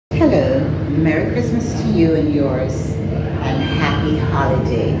Merry Christmas to you and yours, and happy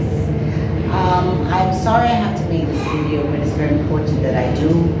holidays. I'm sorry I have to make this video, but it's very important that I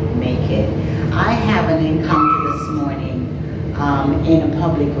do make it. I have an encounter this morning in a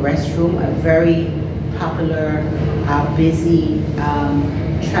public restroom, a very popular, busy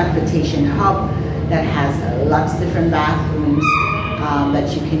transportation hub that has lots of different bathrooms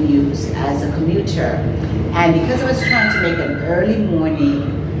that you can use as a commuter. And because I was trying to make an early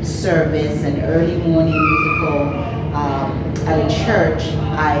morning service, an early morning musical at a church,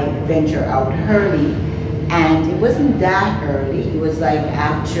 I venture out early, and it wasn't that early. It was like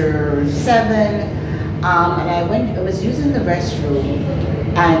after 7, and I was using the restroom,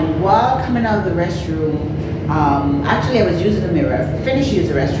 and while coming out of the restroom, actually I was using the mirror. I finished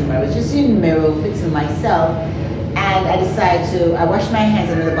using the restroom. I was just in the mirror fixing myself, and I decided I washed my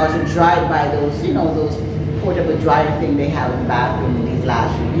hands and I was about to drive by those, you know, those portable dryer thing they have in the bathroom these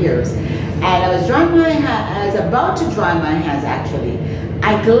last few years. And I was drying my hands, I was about to dry my hands actually.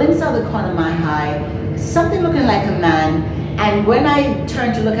 I glimpsed out the corner of my eye, something looking like a man, and when I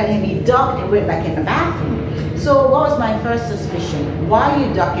turned to look at him, he ducked and went back in the bathroom. So what was my first suspicion? Why are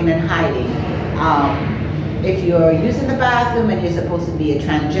you ducking and hiding? If you're using the bathroom and you're supposed to be a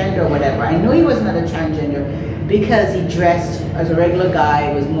transgender or whatever. I know he was not a transgender because he dressed as a regular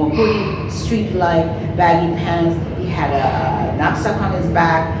guy. It was more hoodie, street-like, baggy pants. He had a knapsack on his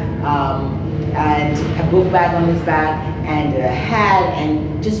back, and a book bag on his back, and a hat,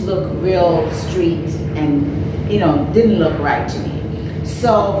 and just looked real street, and you know, didn't look right to me.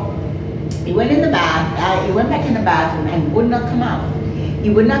 So he went in the bath. He went back in the bathroom and would not come out. He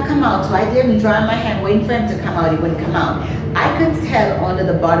would not come out, so I didn't dry my hand waiting for him to come out. He wouldn't come out. I could tell under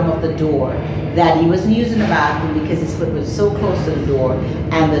the bottom of the door that he wasn't using the bathroom because his foot was so close to the door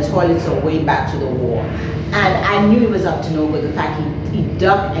and the toilets are way back to the wall. And I knew he was up to no good. The fact he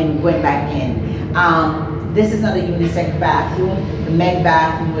ducked and went back in. This is not a unisex bathroom. The men's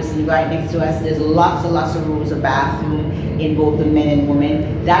bathroom was right next to us. There's lots and lots of rules of bathroom in both the men and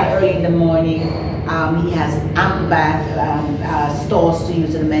women. That early in the morning, he has ample bath stalls to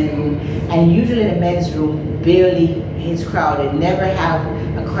use in the men's room, and usually the men's room barely is crowded. Never have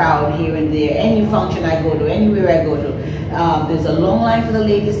a crowd here and there. Any function I go to, anywhere I go to, there's a long line for the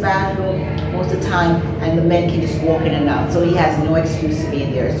ladies' bathroom most of the time, and the men can just walk in and out. So he has no excuse to be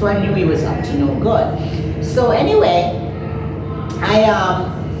in there. So I knew he was up to no good. So anyway,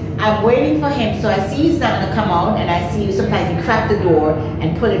 I'm waiting for him, so I see he's not gonna come out, and I see sometimes he cracked the door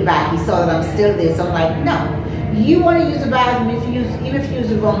and put it back. He saw that I'm still there, so I'm like, no. You want to use the bathroom, even if you use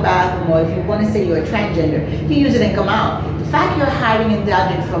the wrong bathroom, or if you want to say you're a transgender, you use it and come out. The fact you're hiding and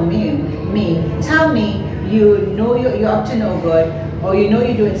dodging from me, tell me you know you're up to no good, or you know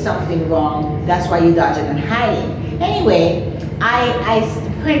you're doing something wrong. That's why you're dodging and hiding. Anyway, I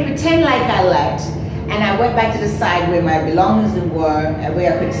pretend like I left. And I went back to the side where my belongings were,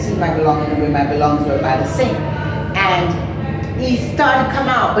 where I could see my belongings and where my belongings were by the sink. And he started to come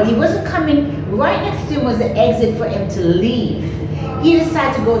out, but he wasn't coming. Right next to him was the exit for him to leave. He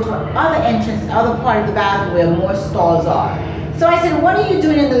decided to go to another entrance, other part of the bathroom where more stalls are. So I said, what are you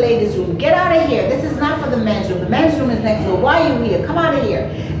doing in the ladies' room? Get out of here. This is not for the men's room. The men's room is next door. Why are you here? Come out of here.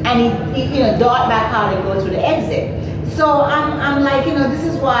 And he dart back out and go through the exit. So I'm like, this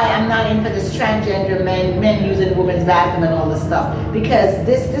is why I'm not in for this transgender men using women's bathroom and all this stuff, because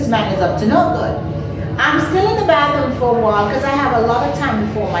this man is up to no good. I'm still in the bathroom for a while because I have a lot of time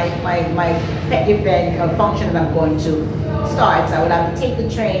before my pet event or function that I'm going to start. So I would have to take the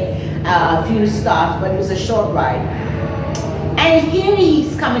train a few stops, but it was a short ride. And here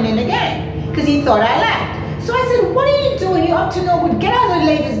he's coming in again because he thought I left. So I said, what are you doing? You're up to no good. Get out of the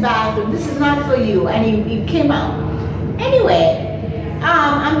ladies' bathroom. This is not for you. And he came out. Anyway,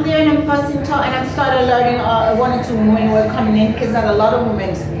 I'm there and I'm fussing, and I'm started alerting 1 or 2 women were coming in, because not a lot of women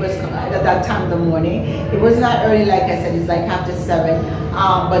was at that time of the morning. It was not early, like I said, it's like after 7,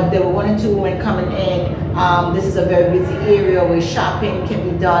 but there were 1 or 2 women coming in. This is a very busy area where shopping can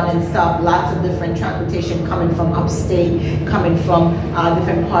be done and stuff. Lots of different transportation coming from upstate, coming from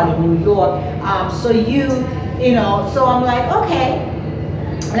different part of New York. So I'm like, okay.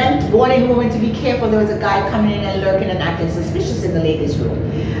 And I'm warning women to be careful. There was a guy coming in and lurking and acting suspicious in the ladies' room.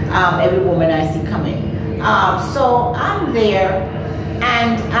 Every woman I see coming. So I'm there,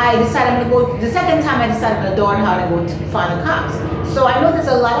 and I decided I'm going to go. The second time I decided I'm going to dart out and go to find the cops. So I know there's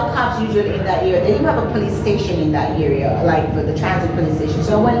a lot of cops usually in that area. They even have a police station in that area, like for the transit police station.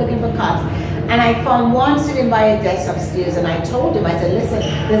 So I went looking for cops. And I found one sitting by a desk upstairs, and I told him, I said, listen,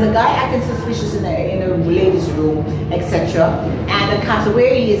 there's a guy acting suspicious in a ladies' room, etc. And the cops,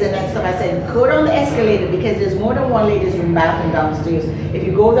 where he is and that stuff. I said, go down the escalator because there's more than one ladies' room bathroom downstairs. If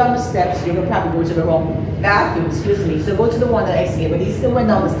you go down the steps, you're gonna probably go to the wrong bathroom, excuse me. So go to the one that escalator, but he still went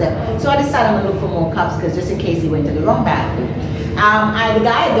down the step. So I decided I'm gonna look for more cops because just in case he went to the wrong bathroom. The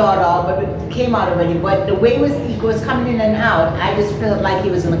guy got off, but it came out already. But the way he was coming in and out, I just felt like he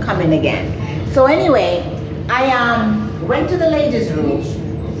was gonna come in again. So anyway, I went to the ladies' room,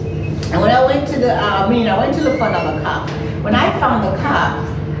 and when I went to the, I went to look for another cop. When I found the cops,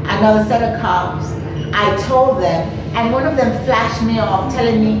 another set of cops, I told them, and one of them flashed me off,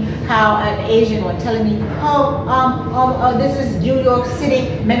 telling me how an Asian one telling me, this is New York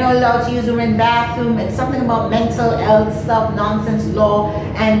City, men are allowed to use the women's bathroom, and something about mental health stuff, nonsense law,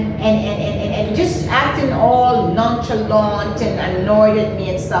 and just acting all nonchalant and annoyed at me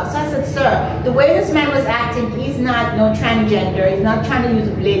and stuff. So I said, sir, the way this man was acting, he's not no transgender, he's not trying to use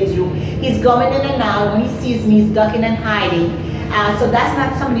the ladies' room, he's going in and out. When he sees me, he's ducking and hiding. So that's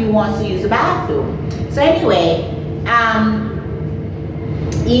not somebody who wants to use the bathroom. So anyway,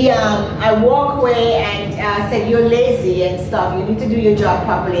 I walk away and said, you're lazy and stuff, you need to do your job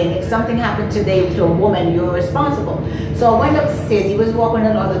properly, and if something happened today to a woman, you're responsible. So I went up the stairs. He was walking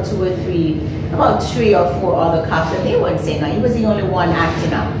another about three or four other cops, and they weren't saying nothing. He was the only one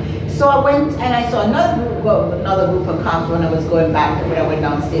acting up. So I went and I saw another group of cops when I was going back, when I went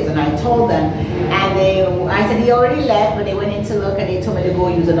downstairs, and I told them, and I said he already left, but they went in to look and they told me to go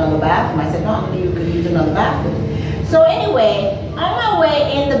use another bathroom. I said, no, you could use another bathroom. So anyway, on my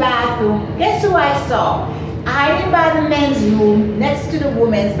way in the bathroom, guess who I saw? Hiding by the men's room next to the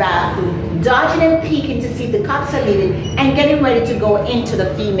women's bathroom, dodging and peeking to see if the cops are leaving, and getting ready to go into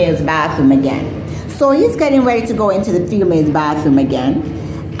the female's bathroom again. So he's getting ready to go into the female's bathroom again.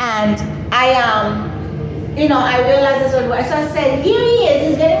 And I realized this was, so I said, here he is,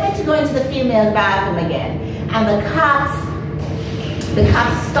 he's getting ready to go into the female's bathroom again. And the cops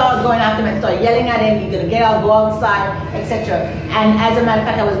start going after him and start yelling at him, you're gonna get out, go outside, etc. And as a matter of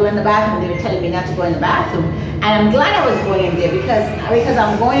fact, I was going in the bathroom, they were telling me not to go in the bathroom. And I'm glad I was going in there because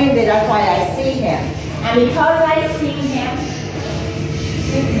I'm going in there, that's why I see him. And because I see him,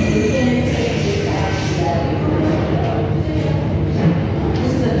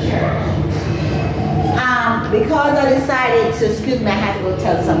 because I decided to, excuse me, I had to go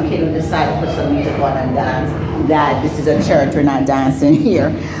tell some kid who decided to put some music on and dance that this is a church, we're not dancing here.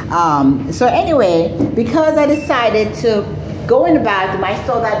 So anyway, because I decided to go in the bathroom, I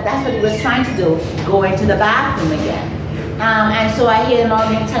saw that that's what he was trying to do, go into the bathroom again. And so I hear him all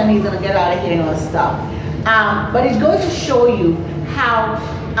day telling me he's gonna get out of here and all this stuff. But it goes to show you how,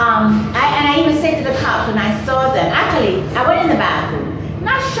 I even said to the cops when I saw them, actually, I went in the bathroom.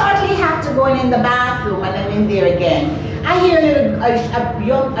 Not shortly after going in the bathroom and I'm in there again, I hear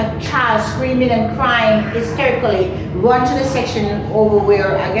a child screaming and crying hysterically, run to the section over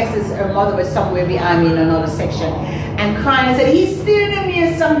where I guess her mother was somewhere behind me in another section, and crying and said, he's stealing at me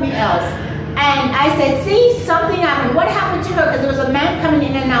or something else. And I said, see, something happened. What happened to her? Because there was a man coming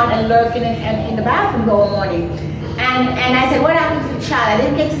in and out and lurking in the bathroom the whole morning. And I said, what happened to the child? I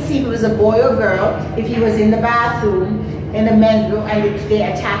didn't get to see if it was a boy or girl, if he was in the bathroom, in the men's room, and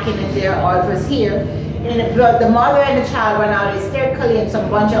they're attacking it there, or if it was here. And the mother and the child went out hysterically, and some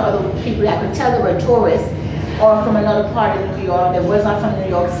bunch of other people, I could tell they were tourists, or from another part of New York, that was not from New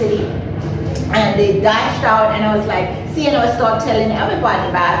York City. And they dashed out, and I was like, see, and I would start telling everybody in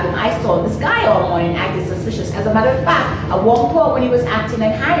the bathroom, I saw this guy all morning acting suspicious. As a matter of fact, at one point when he was acting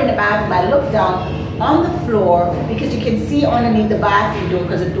and hiding in the bathroom, I looked down on the floor, because you can see underneath the bathroom door,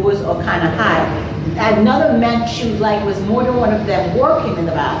 because the doors are kind of high. Another man shoes, like was more than one of them working in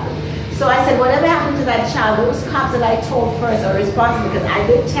the bathroom. So I said, whatever happened to that child, those cops that I told first are responsible, because I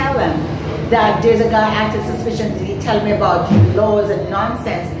did tell them that there's a guy acting suspicious, he telling me about laws and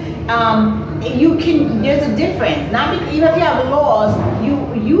nonsense. There's a difference. Not because, even if you have laws,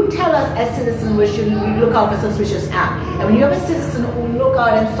 you tell us as citizens we should look out for suspicious act. And when you have a citizen who look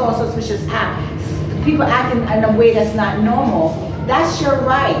out and saw suspicious act, people acting in a way that's not normal, that's your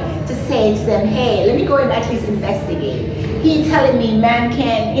right to say to them, hey, let me go and at least investigate. He telling me man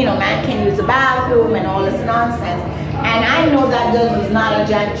can't use the bathroom and all this nonsense. And I know that was not a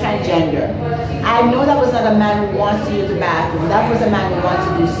transgender. I know that was not a man who wants to use the bathroom. That was a man who wants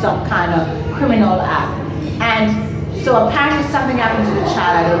to do some kind of criminal act. And so apparently something happened to the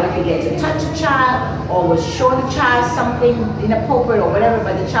child. I don't know if he gets to touch the child or was showing the child something inappropriate or whatever,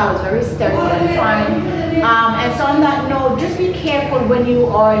 but the child was very hysterical and crying. And so on that note, just be careful when you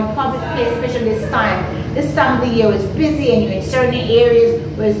are in public place, especially this time. this time of the year is busy and you're in certain areas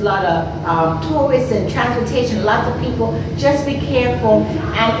where there's a lot of tourists and transportation, lots of people. Just be careful,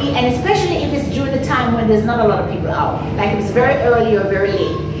 and especially if it's during the time when there's not a lot of people out. Like if it's very early or very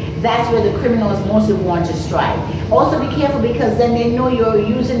late. That's where the criminals mostly want to strike. Also be careful, because then they know you're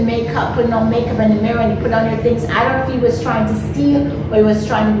using makeup, putting on makeup in the mirror, and you put on your things. I don't know if he was trying to steal or he was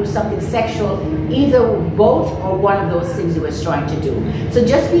trying to do something sexual. Either both or one of those things he was trying to do. So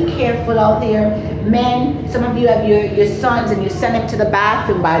just be careful out there. Men, some of you have your sons and you send them to the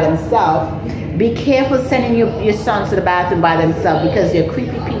bathroom by themselves. Be careful sending your sons to the bathroom by themselves, because there are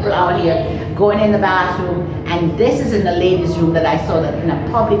creepy people out here going in the bathroom. And this is in the ladies' room that I saw, that in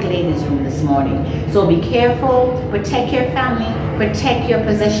a public ladies' room this morning. So be careful, protect your family, protect your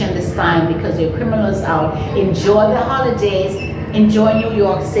possession this time, because there are criminals out. Enjoy the holidays, enjoy New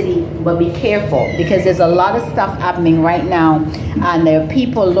York City, but be careful, because there's a lot of stuff happening right now, and there are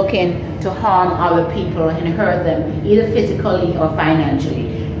people looking to harm other people and hurt them, either physically or financially.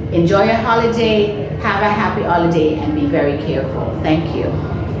 Enjoy your holiday, have a happy holiday, and be very careful. Thank you.